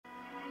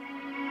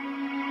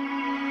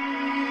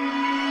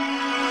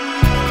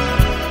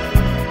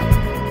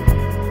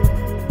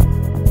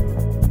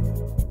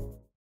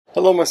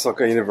Hello my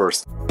soccer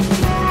universe.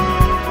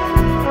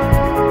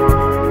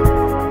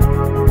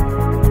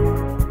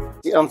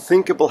 The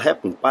unthinkable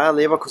happened. Bayer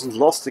Leverkusen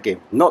lost the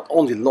game. Not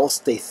only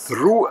lost, they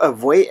threw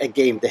away a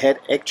game. They had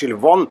actually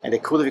won and they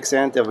could have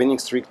extended their winning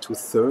streak to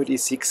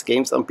 36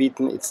 games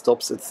unbeaten. It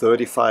stops at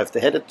 35. They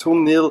had a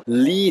 2-0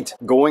 lead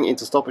going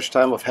into stoppage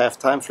time of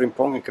half-time.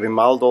 Frimpong and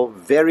Grimaldo,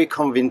 very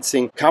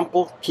convincing.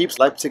 Campbell keeps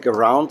Leipzig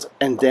around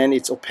and then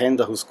it's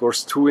Openda who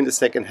scores 2 in the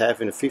second half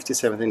in the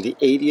 57th, in the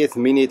 80th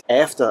minute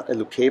after a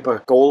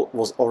Lukeba goal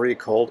was already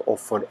called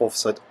off for an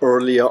offside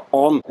earlier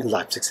on. And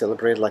Leipzig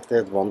celebrated like they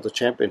had won the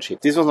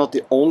championship. This was not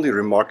the only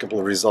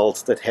remarkable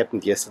result that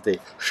happened yesterday.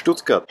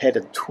 Stuttgart had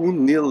a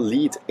 2-0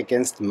 lead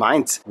against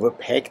Mainz, were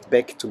pegged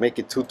back to make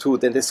it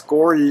 2-2, then they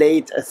score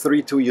late a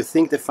 3-2. You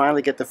think they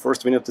finally get the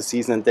first win of the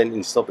season, and then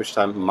in stoppage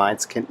time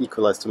Mainz can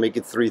equalize to make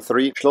it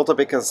 3-3.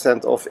 Schlotterbecker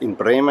sent off in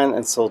Bremen,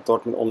 and so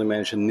Dortmund only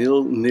managed a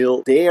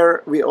 0-0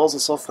 there. We also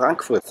saw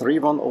Frankfurt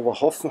 3-1 over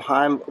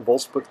Hoffenheim,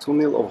 Wolfsburg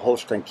 2-0 over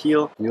Holstein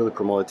Kiel, newly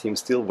promoted team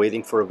still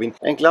waiting for a win,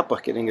 and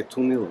Gladbach getting a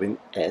 2-0 win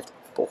at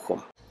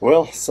Bochum.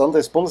 Well,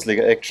 Sunday's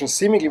Bundesliga action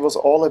seemingly was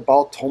all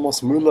about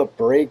Thomas Müller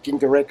breaking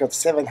the record,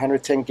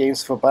 710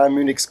 games for Bayern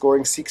Munich,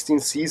 scoring 16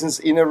 seasons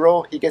in a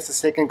row. He gets the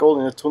second goal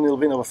in a 2-0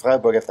 win over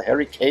Freiburg after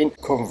Harry Kane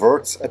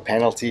converts a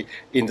penalty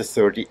in the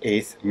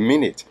 38th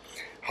minute.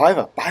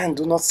 However, Bayern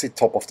do not sit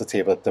top of the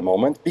table at the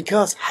moment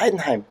because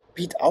Heidenheim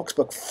beat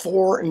Augsburg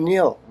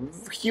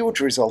 4-0. Huge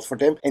result for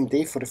them, and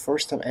they for the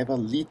first time ever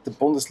lead the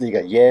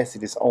Bundesliga. Yes,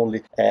 it is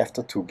only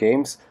after 2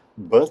 games,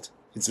 but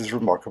it is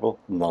remarkable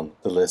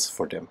nonetheless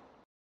for them.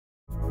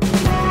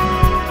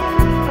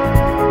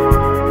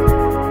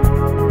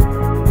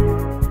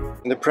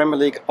 In the Premier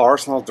League,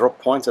 Arsenal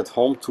dropped points at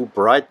home to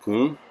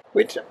Brighton,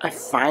 which I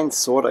find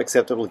sort of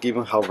acceptable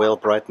given how well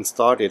Brighton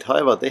started.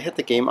 However, they had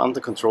the game under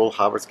control,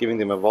 Havertz giving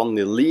them a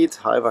 1-0 lead.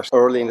 However,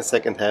 early in the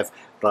second half,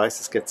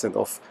 Rice gets sent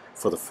off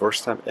for the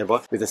first time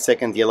ever with a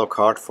second yellow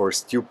card for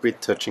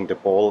stupid touching the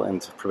ball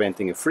and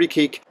preventing a free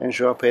kick. And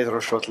João Pedro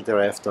shortly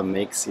thereafter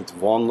makes it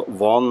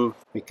 1-1.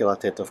 Mikel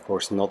Arteta, of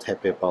course, not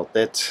happy about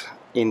that.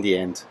 In the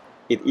end,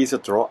 it is a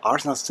draw.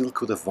 Arsenal still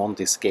could have won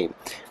this game.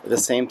 At the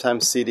same time,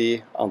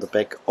 City, on the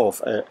back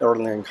of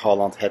Erling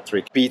Haaland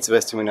hat-trick, beats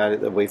West Ham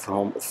United away from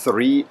home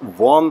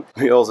 3-1.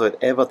 We also had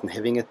Everton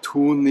having a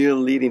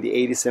 2-0 lead in the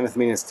 87th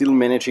minute, still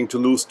managing to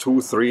lose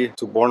 2-3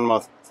 to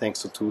Bournemouth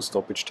thanks to 2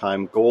 stoppage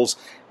time goals.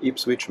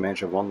 Ipswich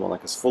managed a 1-1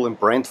 against Fulham.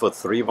 Brentford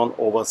 3-1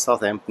 over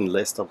Southampton.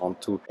 Leicester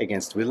 1-2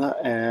 against Villa,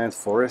 and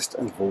Forest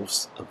and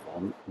Wolves a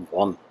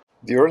 1-1.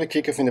 The early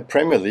kickoff in the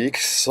Premier League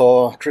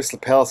saw Crystal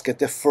Palace get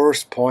their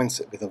first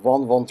points with a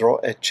 1-1 draw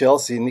at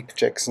Chelsea. Nick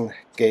Jackson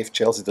gave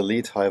Chelsea the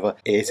lead, however,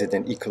 Eze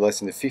then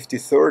equalized in the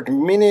 53rd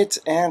minute,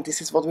 and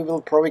this is what we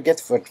will probably get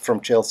from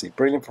Chelsea.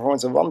 Brilliant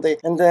performance on one day,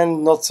 and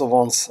then not so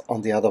once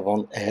on the other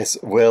one as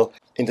well.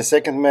 In the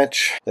second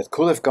match, that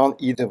could have gone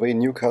either way,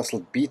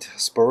 Newcastle beat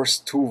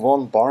Spurs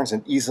 2-1. Barnes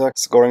and Isak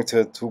scoring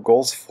 2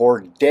 goals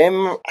for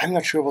them. I'm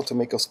not sure what to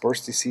make of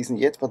Spurs this season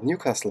yet, but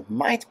Newcastle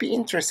might be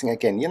interesting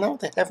again. You know,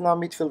 they have now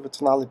midfield with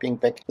Tonali being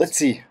back. Let's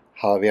see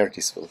how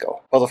this will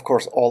go. But of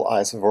course, all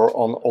eyes were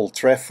on Old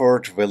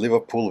Trafford, where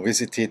Liverpool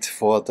visited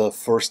for the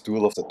first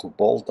duel of the 2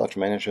 bold Dutch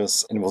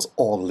managers, and it was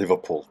all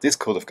Liverpool. This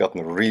could have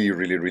gotten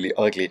really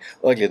ugly,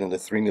 uglier than the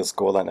 3-0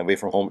 scoreline away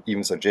from home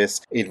even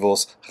suggests. It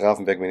was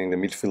Gravenberg winning the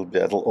midfield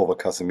battle over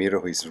Casemiro,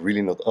 who is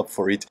really not up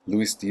for it.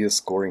 Luis Diaz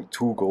scoring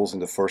 2 goals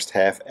in the first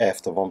half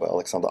after one by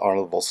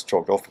Alexander-Arnold was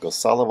chalked off because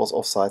Salah was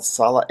offside.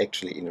 Salah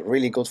actually in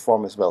really good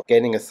form as well,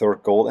 getting a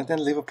 3rd goal, and then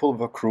Liverpool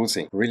were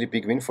cruising. Really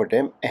big win for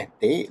them, and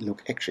they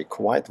look actually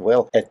quite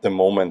well at the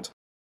moment.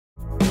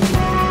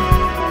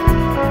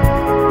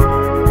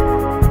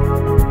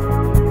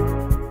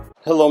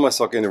 Hello my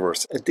soccer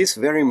universe. At this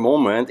very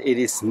moment, it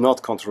is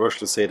not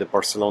controversial to say that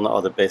Barcelona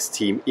are the best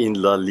team in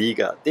La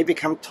Liga. They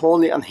become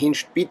totally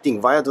unhinged,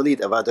 beating Valladolid,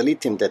 a Valladolid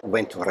team that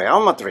went to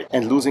Real Madrid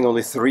and losing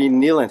only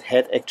 3-0 and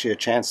had actually a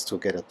chance to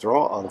get a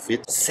draw out of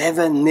it.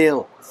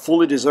 7-0.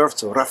 Fully deserved.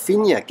 So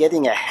Rafinha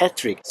getting a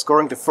hat-trick,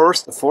 scoring the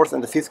 1st, the 4th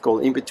and the 5th goal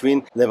in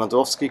between.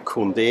 Lewandowski,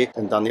 Koundé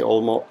and Dani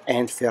Olmo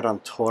and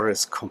Ferran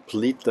Torres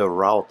complete the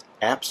rout.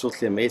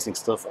 Absolutely amazing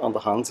stuff under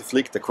Hansi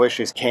Flick. The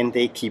question is, can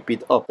they keep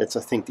it up? That's, I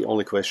think, the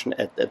only question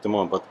at the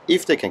moment. But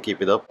if they can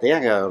keep it up, they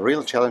are a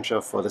real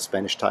challenger for the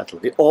Spanish title.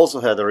 We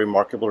also had a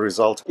remarkable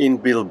result in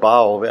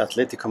Bilbao, where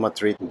Atletico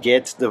Madrid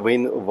get the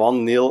win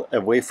 1-0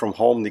 away from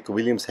home. Nico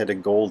Williams had a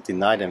goal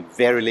denied, and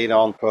very late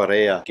on,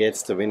 Correa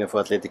gets the winner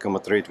for Atletico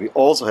Madrid. We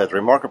also had,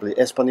 remarkably,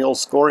 Espanyol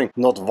scoring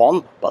not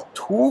 1, but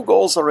 2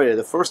 goals already.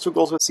 The first 2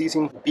 goals of the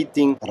season,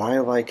 beating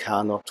Rayo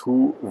Vallecano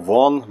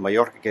 2-1.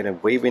 Mallorca get a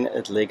away win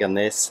at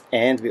Leganés.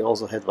 And we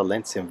also had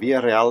Valencia and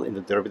Villarreal in the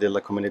Derby de la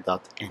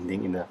Comunidad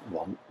ending in a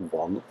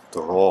 1-1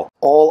 draw.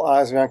 All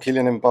eyes were on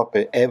Kylian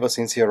Mbappe ever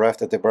since he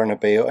arrived at the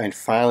Bernabeu, and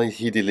finally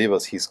he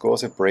delivers. He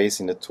scores a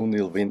brace in the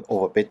 2-0 win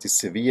over Betis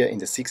Sevilla in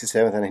the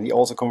 67th, and he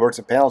also converts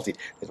a penalty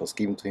that was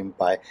given to him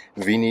by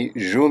Vini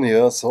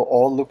Jr. So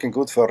all looking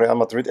good for Real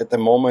Madrid at the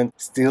moment.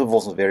 Still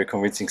wasn't very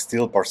convincing.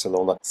 Still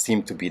Barcelona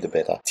seemed to be the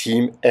better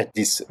team at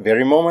this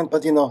very moment,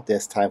 but you know,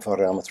 there's time for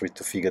Real Madrid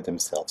to figure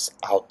themselves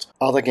out.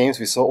 Other games,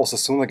 we saw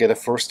Osasuna get a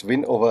first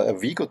win over a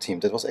Vigo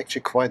team that was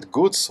actually quite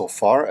good so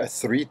far, a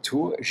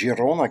 3-2.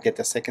 Girona get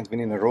their second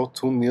win in a row,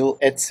 2-0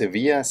 at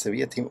Sevilla.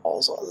 Sevilla team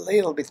also a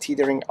little bit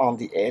teetering on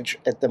the edge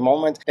at the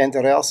moment. And the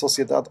Real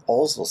Sociedad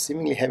also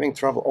seemingly having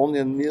trouble. Only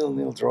a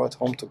 0-0 draw at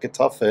home to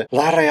Getafe.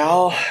 La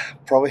Real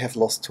probably have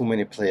lost too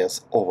many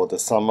players over the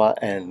summer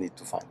and need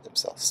to find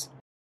themselves.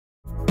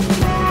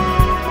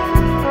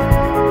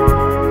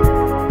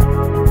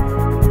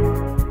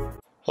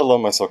 Hello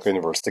my soccer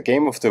universe. The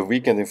game of the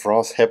weekend in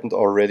France happened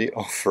already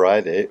on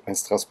Friday when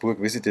Strasbourg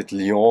visited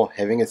Lyon,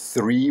 having a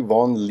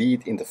 3-1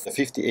 lead in the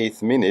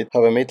 58th minute.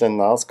 However,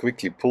 Maitland-Niles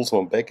quickly pulls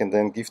one back and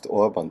then gives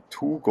Orban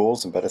 2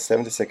 goals, and by the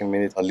 72nd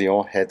minute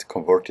Lyon had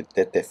converted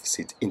that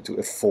deficit into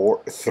a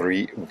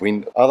 4-3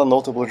 win. Other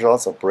notable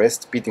results are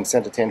Brest beating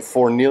Saint-Etienne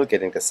 4-0,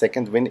 getting the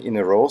second win in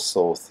a row,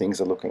 so things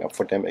are looking up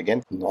for them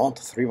again.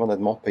 Nantes 3-1 at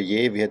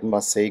Montpellier. We had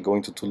Marseille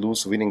going to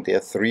Toulouse, winning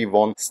their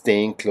 3-1,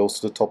 staying close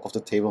to the top of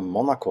the table.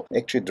 Monaco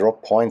actually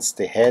dropped points.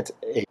 They had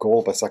a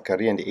goal by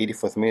Zakaria in the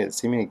 84th minute,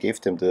 seemingly gave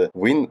them the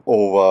win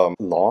over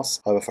Lens.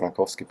 However,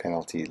 Frankowski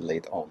penalty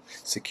late on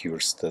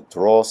secures the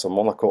draw. So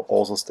Monaco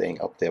also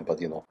staying up there,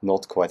 but you know,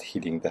 not quite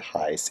hitting the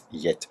highs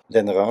yet.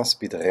 Then Reims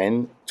beat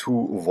Rennes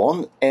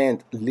 2-1,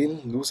 and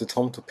Lille lose at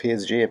home to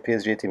PSG, a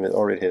PSG team that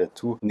already had a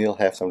 2-0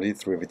 halftime lead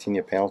through a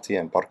Vitinha penalty,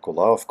 and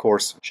Barcola, of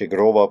course.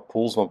 Shegrova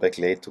pulls one back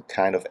late to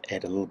kind of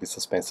add a little bit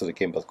suspense to the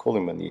game, but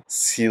Koulibaly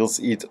seals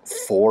it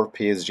for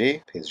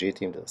PSG. PSG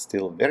team that's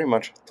still very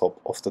much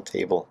top of the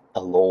table,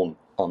 alone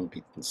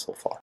unbeaten so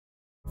far.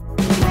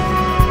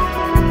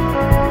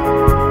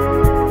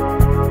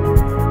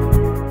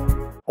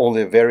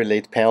 Only a very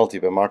late penalty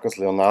by Marcos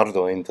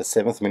Leonardo in the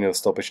 7th minute of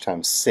stoppage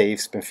time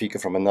saves Benfica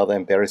from another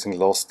embarrassing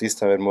loss, this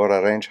time at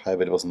Moura-Range.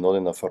 However, it was not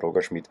enough for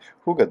Roger Schmidt,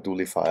 who got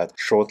duly fired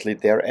shortly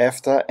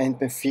thereafter, and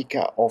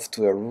Benfica off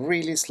to a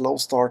really slow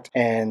start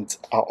and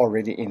are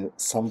already in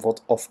somewhat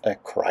of a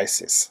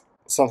crisis.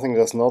 Something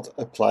does not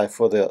apply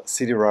for the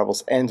city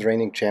rivals and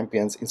reigning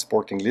champions in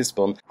Sporting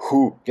Lisbon,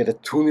 who get a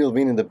 2-0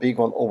 win in the big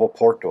one over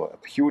Porto.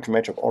 A huge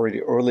matchup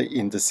already early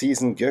in the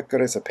season.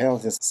 Gyökeres a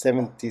penalty in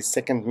the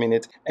 72nd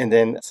minute, and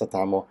then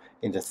Satamo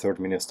in the 3rd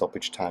minute of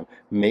stoppage time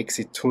makes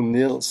it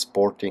 2-0.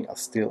 Sporting are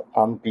still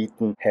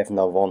unbeaten, have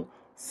now won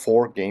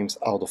 4 games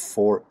out of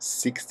 4,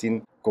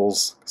 16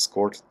 goals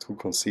scored, 2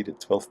 conceded,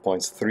 12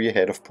 points, 3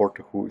 ahead of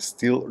Porto, who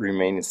still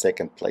remain in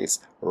 2nd place.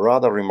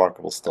 Rather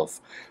remarkable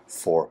stuff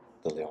for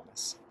the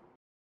Leones.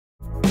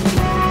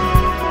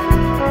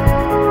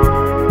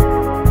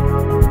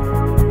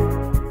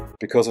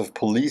 Because of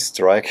police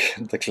strike,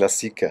 the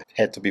Klassiker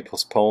had to be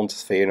postponed.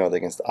 Feyenoord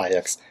against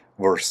Ajax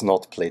was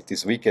not played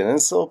this weekend,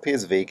 and so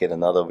PSV get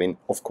another win,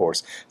 of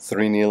course,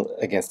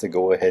 3-0 against the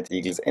go-ahead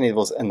Eagles, and it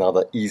was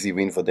another easy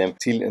win for them.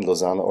 Thiel and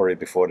Lausanne already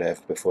before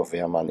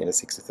Wehrmann in the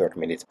 63rd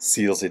minute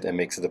seals it and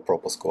makes it a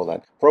proper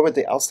scoreline. Probably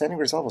the outstanding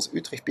result was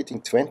Utrecht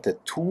beating Twente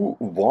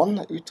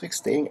 2-1. Utrecht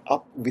staying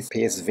up with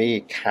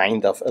PSV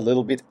kind of a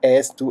little bit,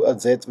 as do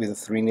AZ with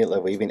a 3-0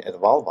 away win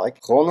at Waalwijk.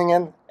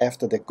 Groningen,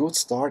 after the good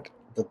start,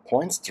 the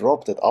points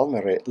dropped at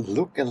Almere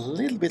look a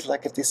little bit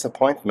like a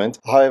disappointment.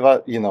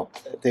 However, you know,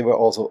 they were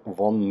also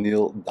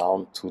 1-0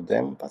 down to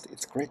them, but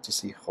it's great to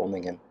see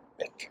Groningen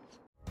back.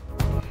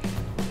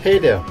 Hey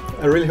there,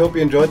 I really hope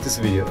you enjoyed this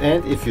video,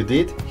 and if you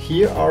did,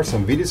 here are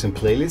some videos and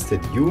playlists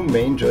that you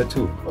may enjoy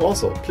too.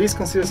 Also, please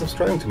consider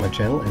subscribing to my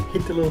channel and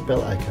hit the little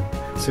bell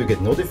icon so you get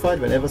notified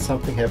whenever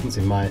something happens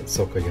in my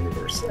soccer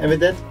universe. And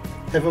with that,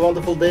 have a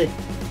wonderful day.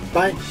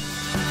 Bye!